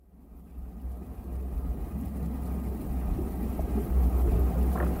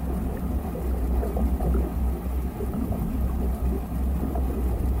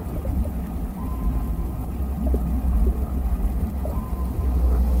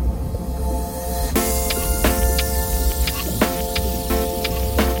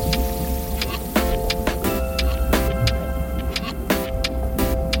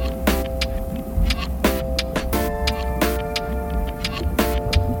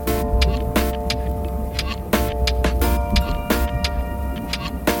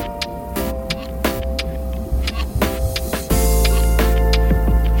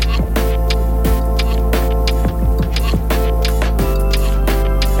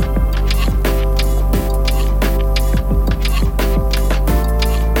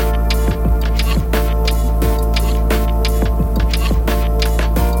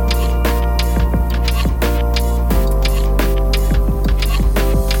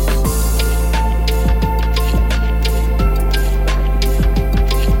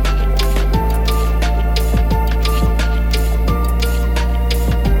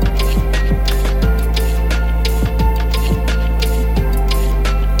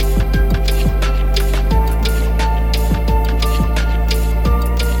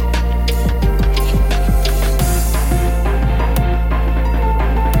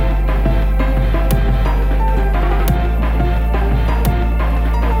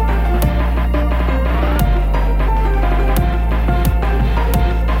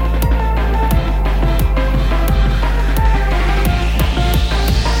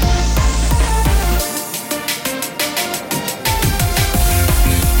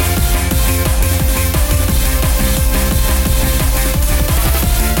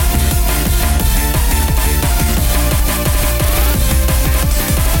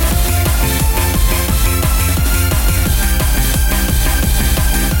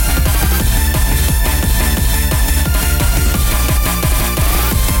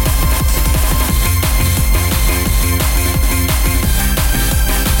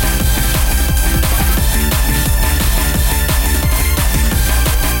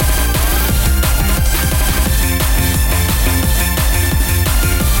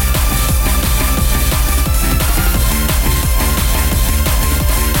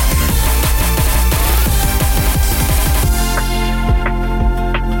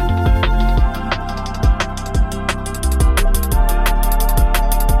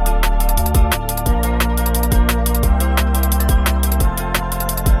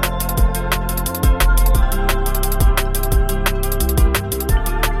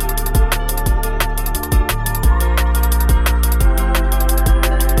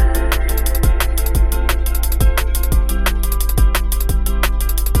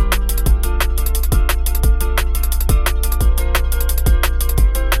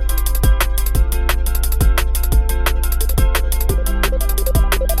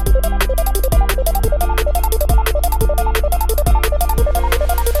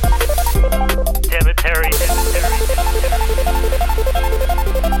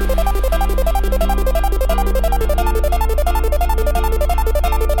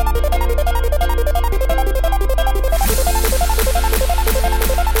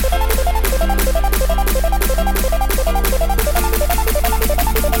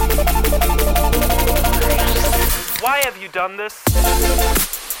done this?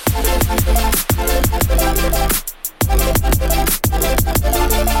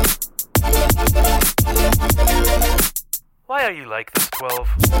 Why are you like this, 12?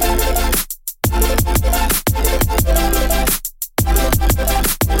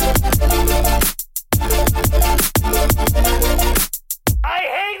 I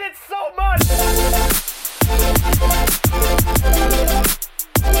hate it so much!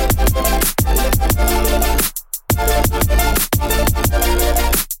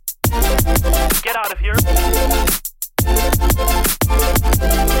 Get out of here.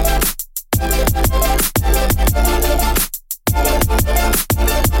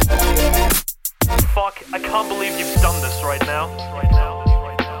 Fuck, I can't believe you've done this right now.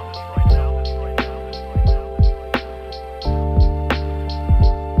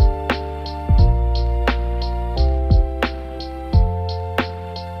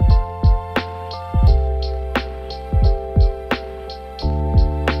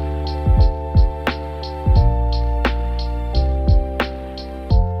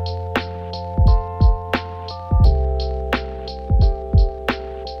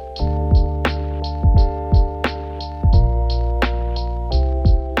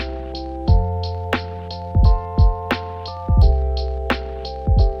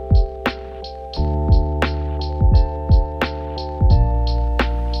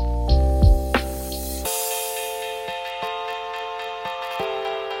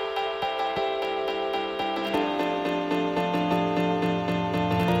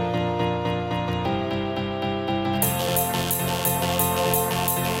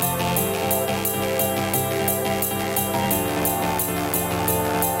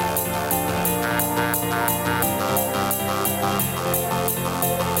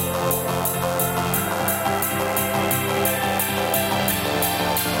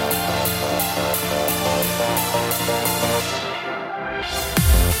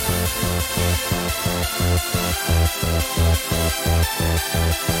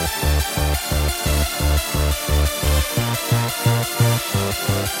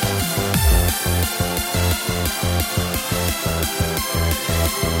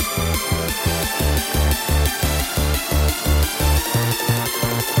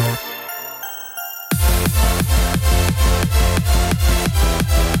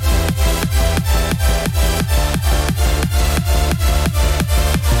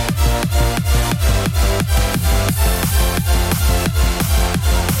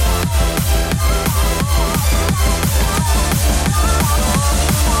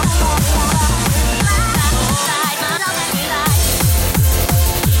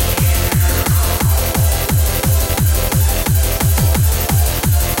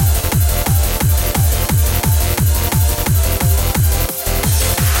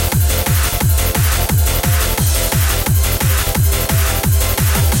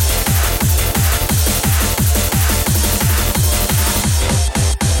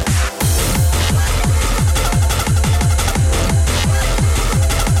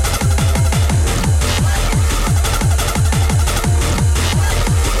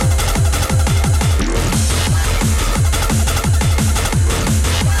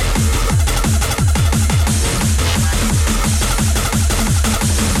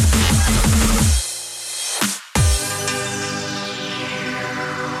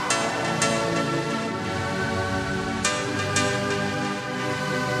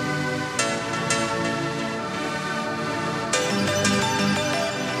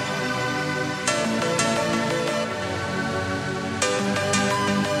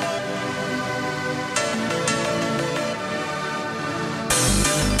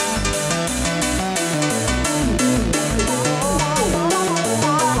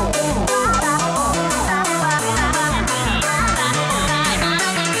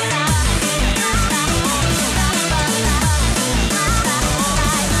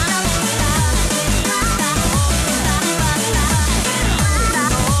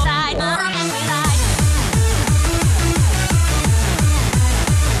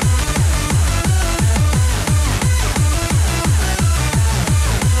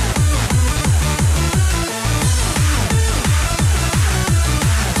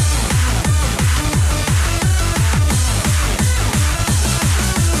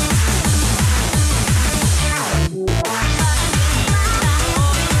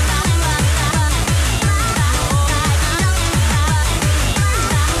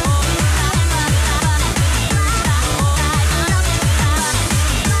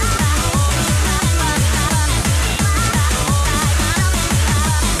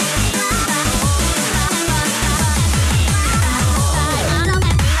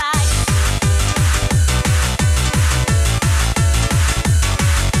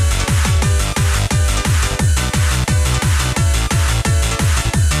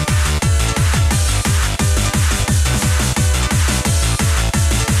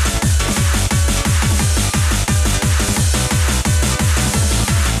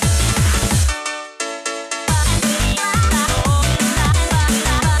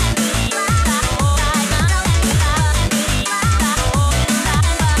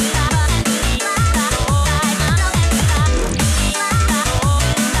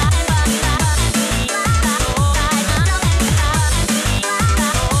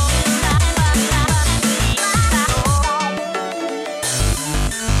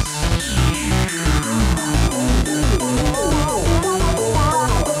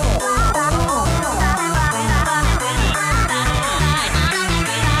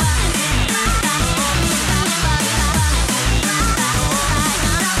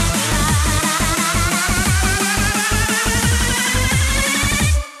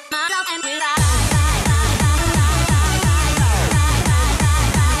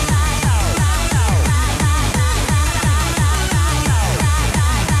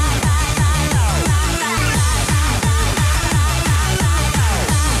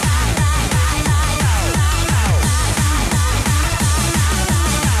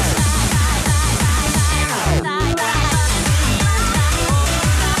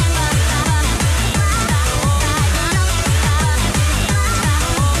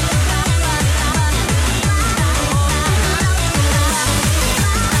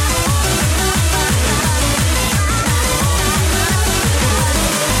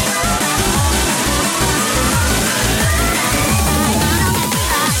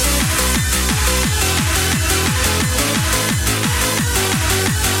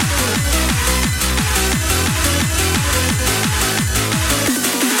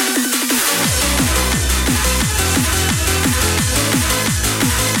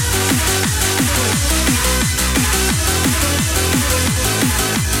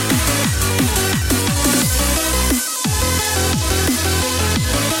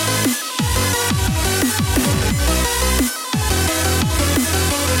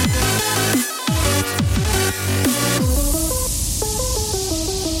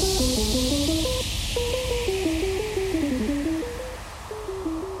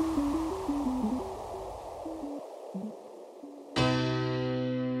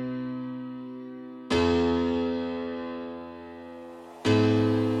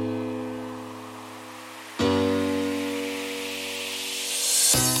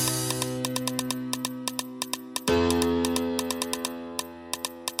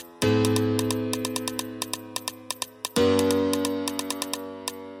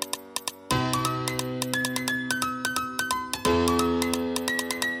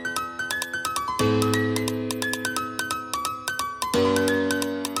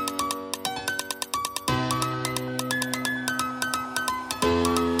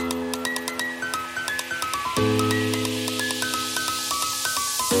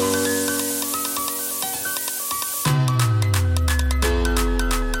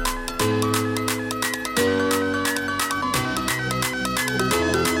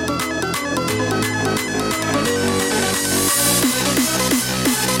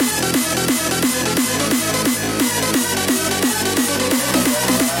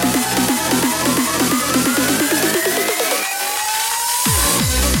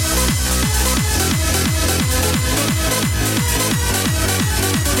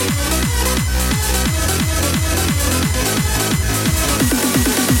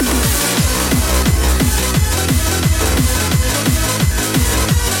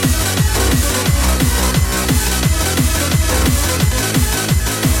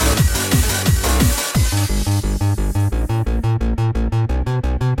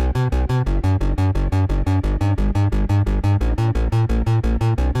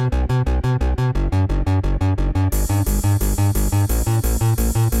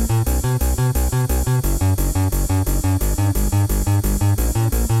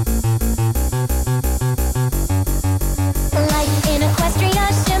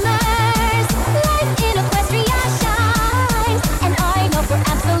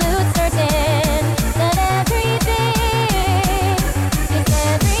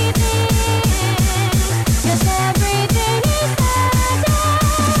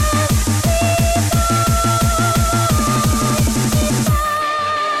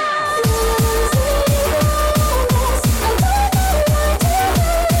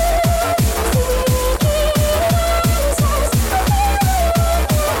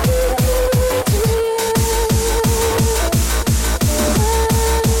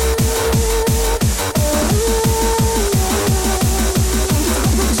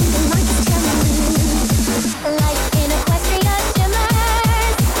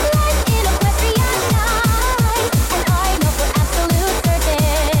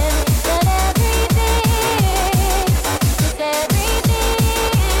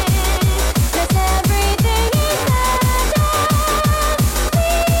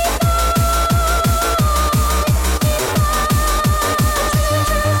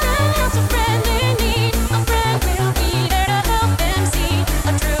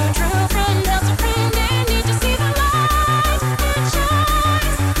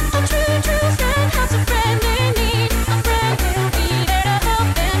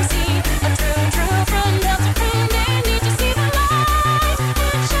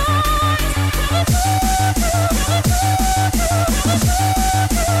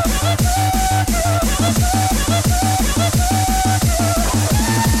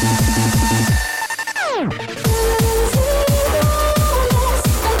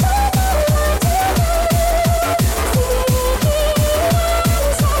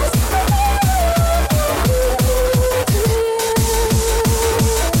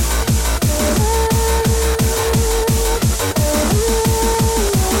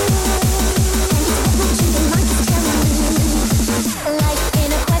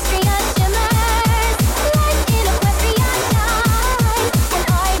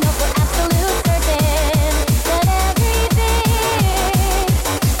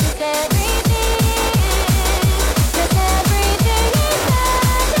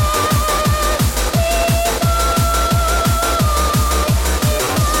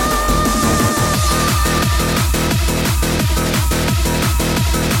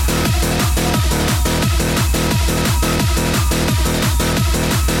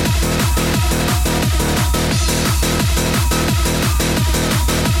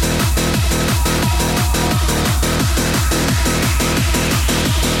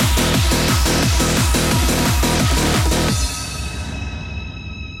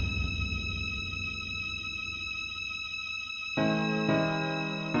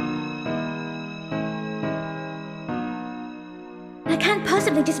 can't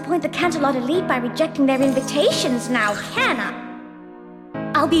possibly disappoint the Canterlot elite by rejecting their invitations now, can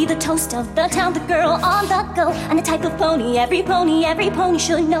I? I'll be the toast of the town, the girl on the go, and the type of pony every pony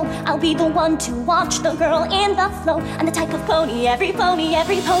should know. I'll be the one to watch the girl in the flow, and the type of pony every pony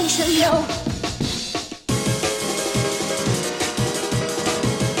should know.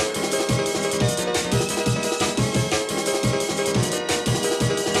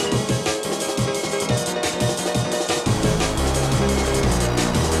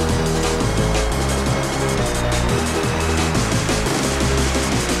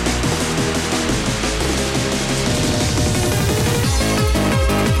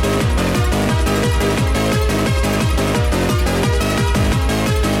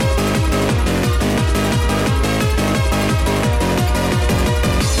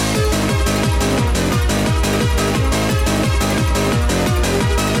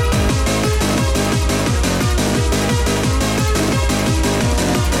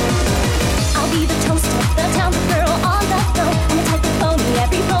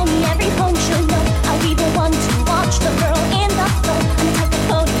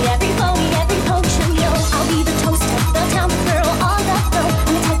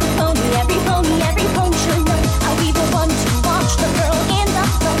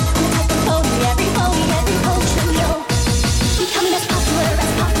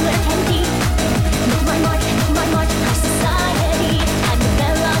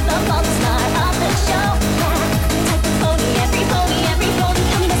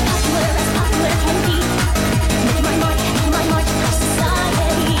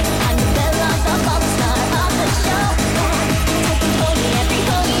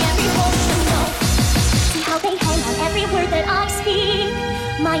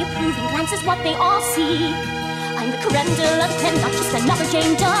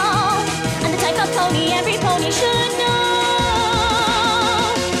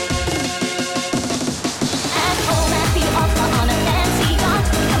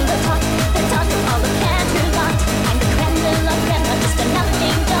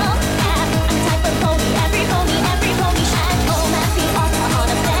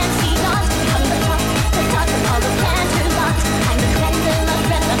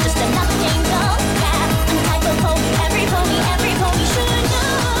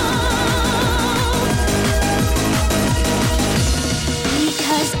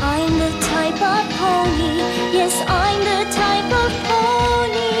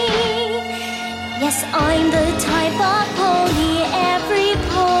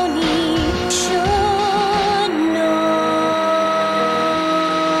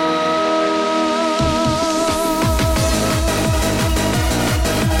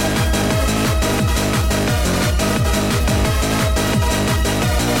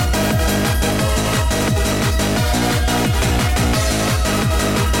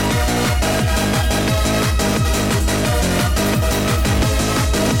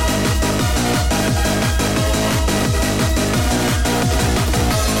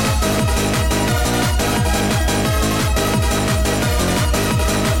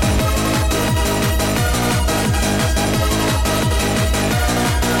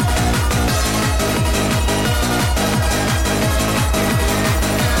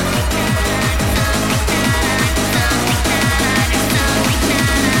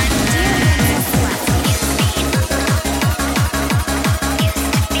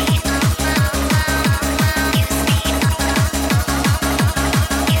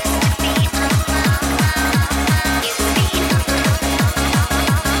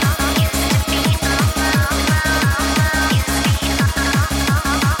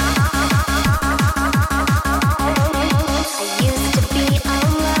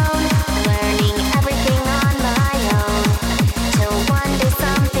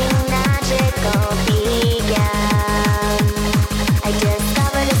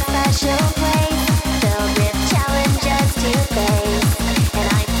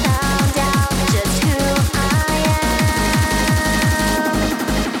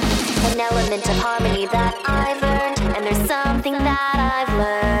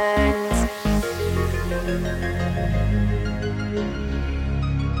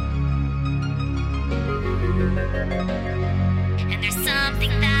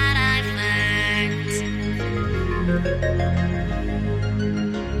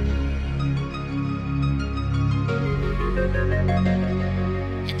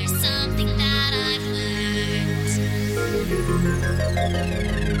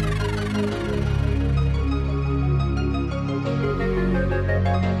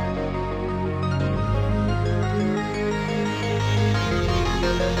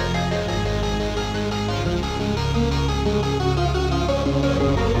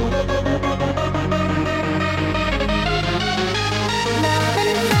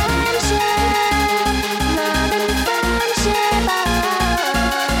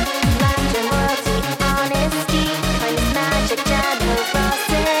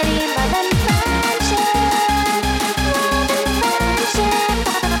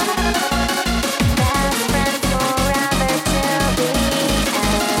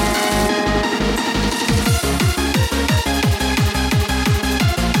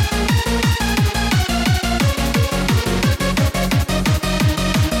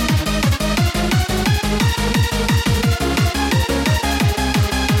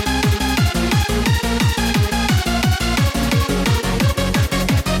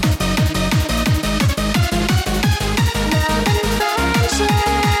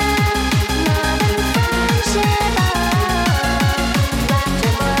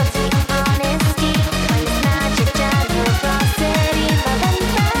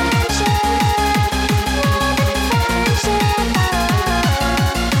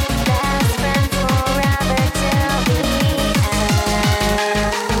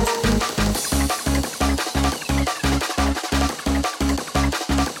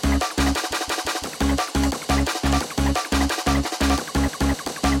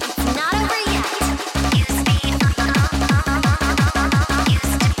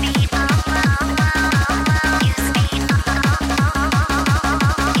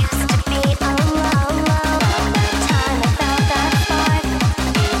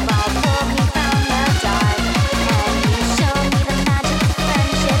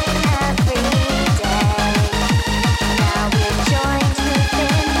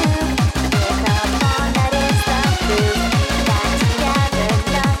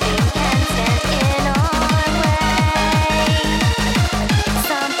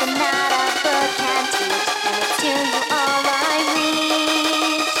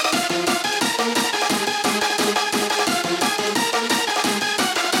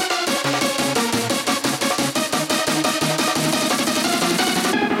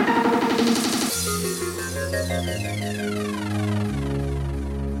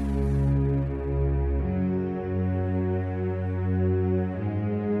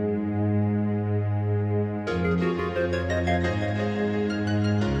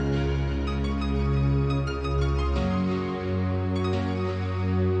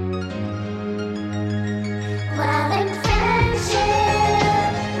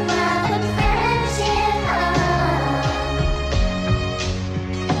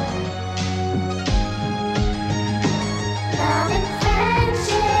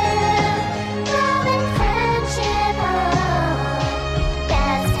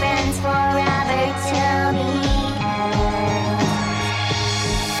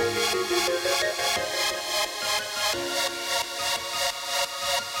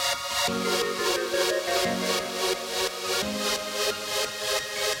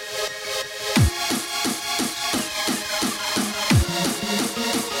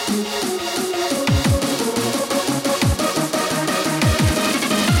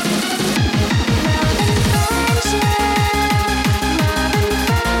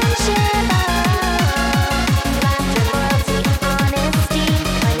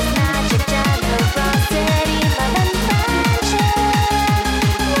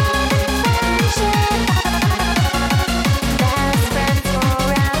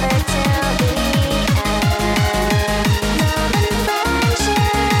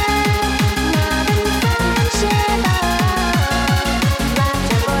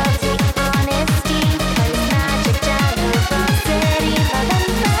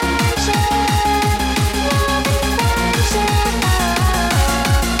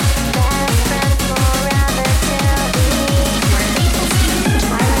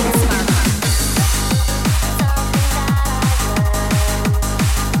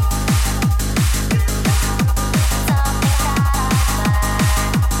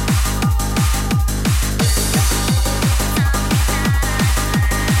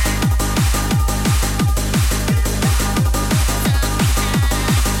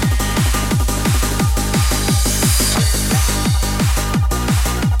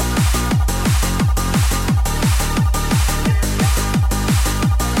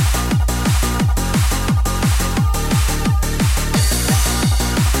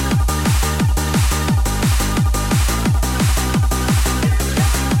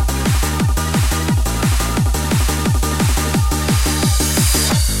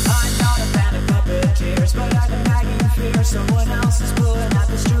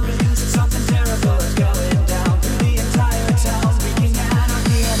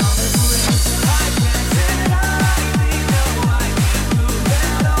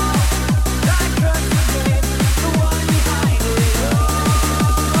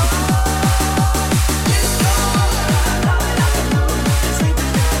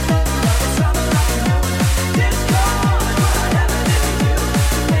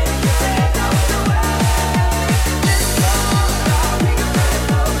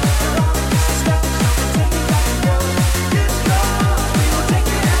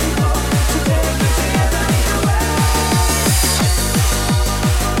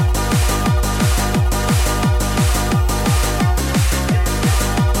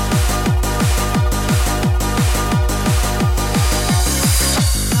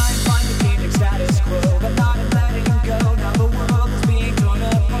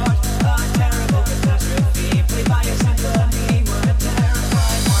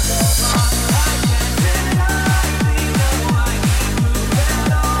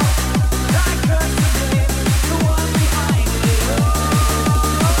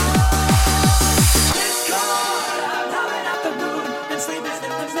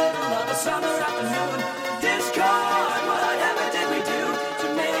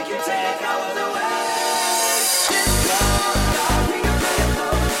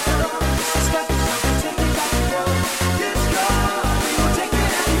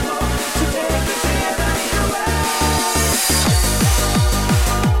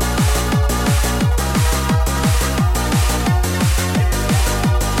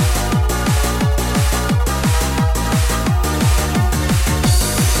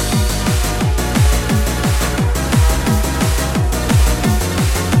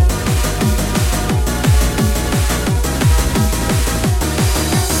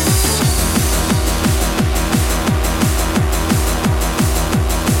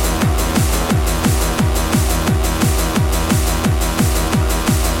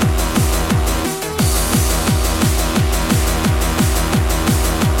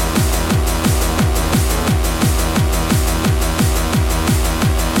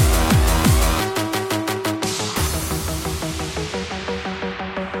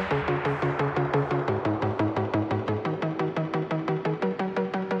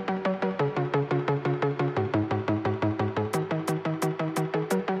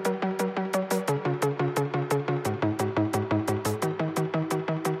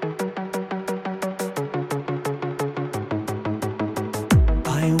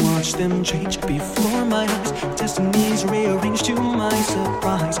 watch them change before my eyes. Destinies rearranged to my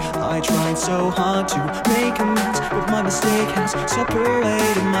surprise. I tried so hard to make amends, but my mistake has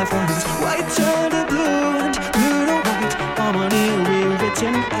separated my friends. White turned to blue and blue to white, harmony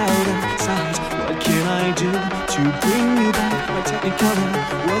rewritten out of sight. What can I do to bring you back? My technicolor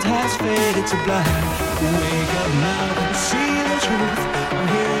world has faded to black. Wake up now and see the truth. I'm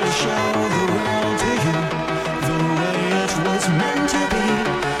here to show the world to you the way it was meant to be.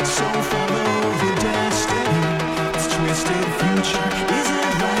 So follow your destiny. This twisted future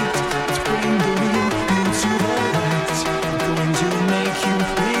isn't right. Let's bring the real you to the light. I'm going to make you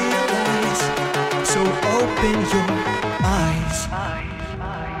realize. So open your eyes.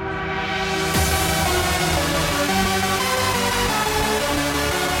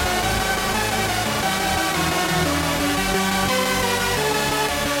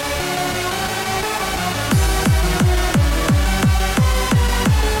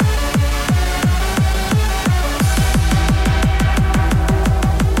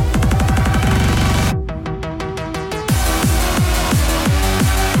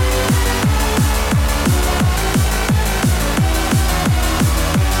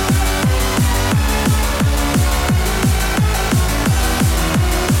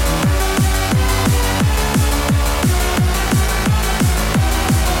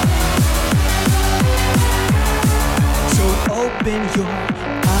 Open your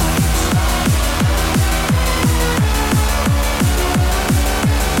eyes.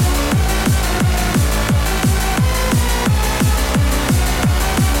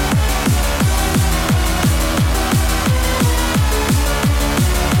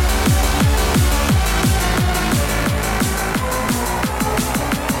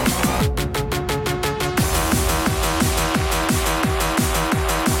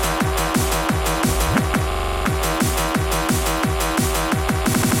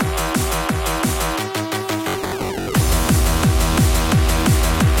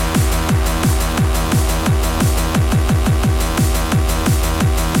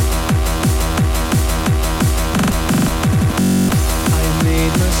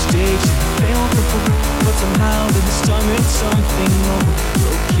 Something more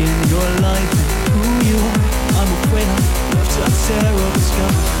broke in your life and who you are. I'm afraid I left a terrible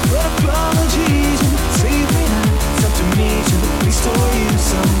scar. But apologies and save me now. It's up to me to restore you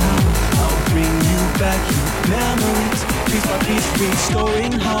somehow. I'll bring you back your memories, piece by piece,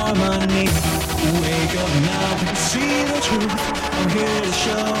 restoring harmony. Wake up now and see the truth. I'm here to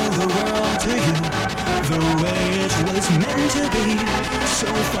show the world to you the way it was meant to be. So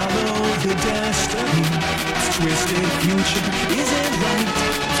follow your destiny. This twisted future isn't right.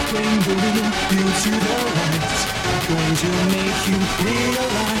 Let's bring the real you to the light. I'm going to make you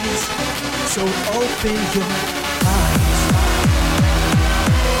realize. So open your eyes.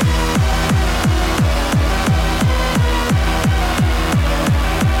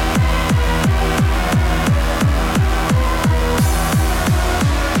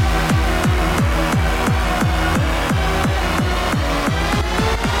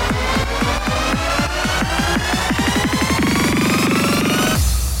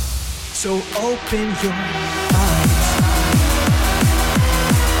 So open your eyes.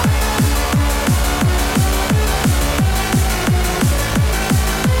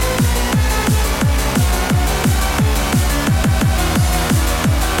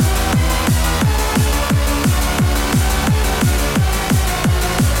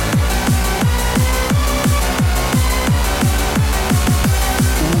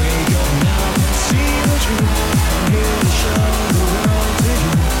 Wake up now and see the truth. I'm here to show the world to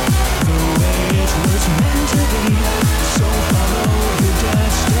you the way it was meant to be. So follow your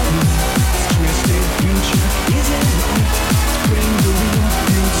destiny. This twisted future isn't right. Let's bring the real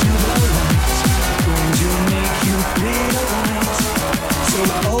you to the light. I'm going to make you realize. So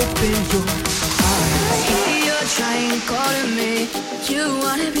open your eyes. I hear you're trying, calling me. You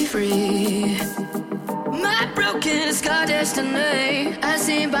wanna be free. My broken, scarred destiny, I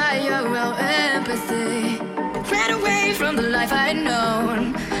see by your own empathy. Ran away from the life I'd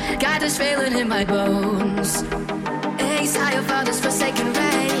known. Got this feeling in my bones. Exile for this forsaken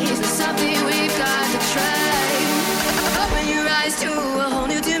race. It's something we've got to try. Open your eyes to a whole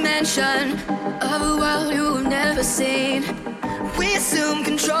new dimension of a world you've never seen. We assume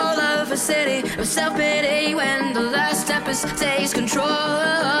control of a city of self-pity when the last tempest takes control.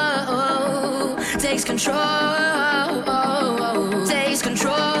 Takes control. Takes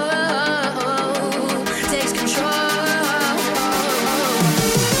control. Takes control.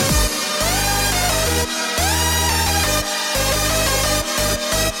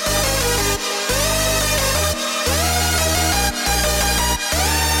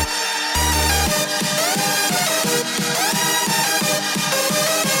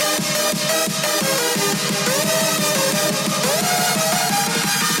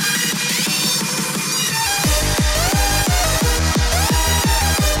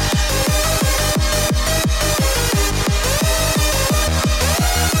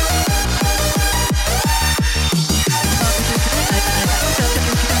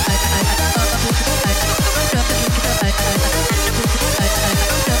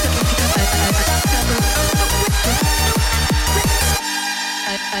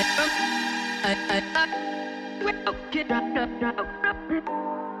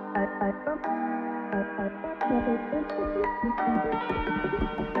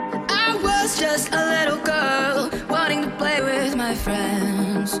 I was just a little girl wanting to play with my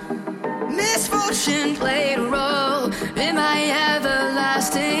friends. Misfortune played a role in my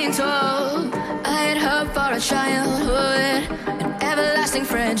everlasting toll. I had hoped for a childhood, an everlasting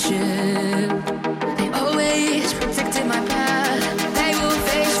friendship. They always protected my path, they will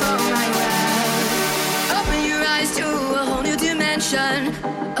face from my wrath. Open your eyes to a whole new dimension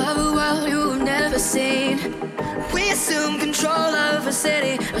of a world you've never seen. We assume control of a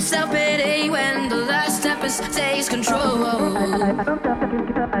city, of self-pity when the last tempest takes control.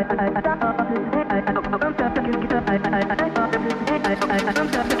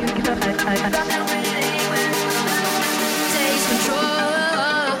 Takes control,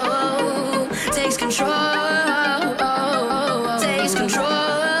 takes control, takes control,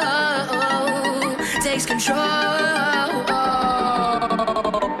 takes control.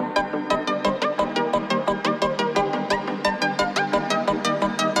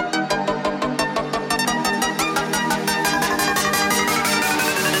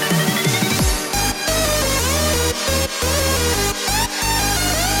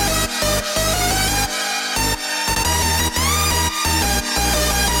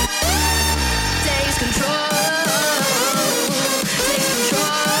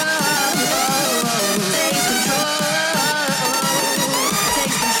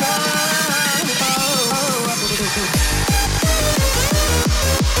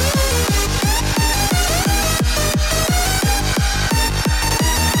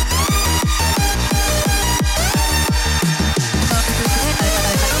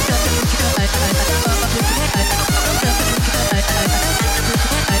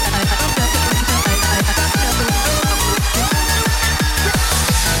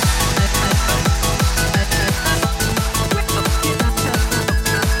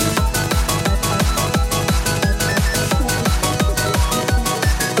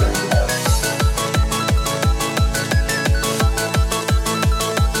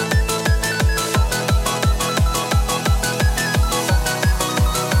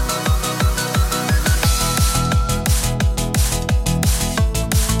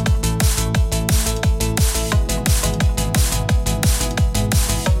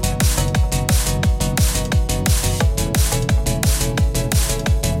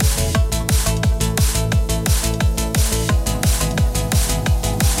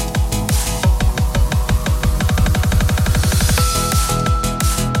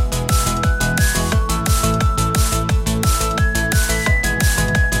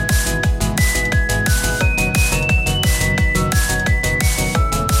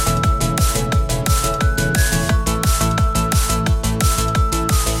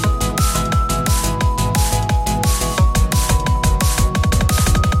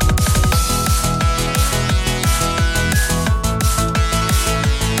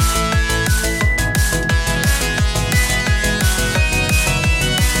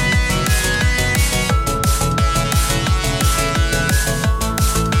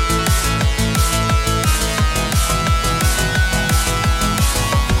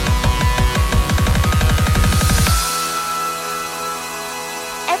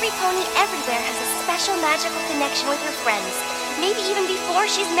 Every pony everywhere has a special magical connection with her friends, maybe even before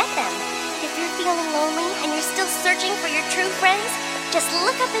she's met them. If you're feeling lonely and you're still searching for your true friends, just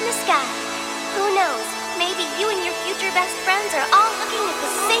look up in the sky. Who knows, maybe you and your future best friends are all looking at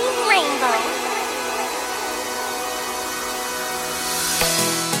the same rainbow.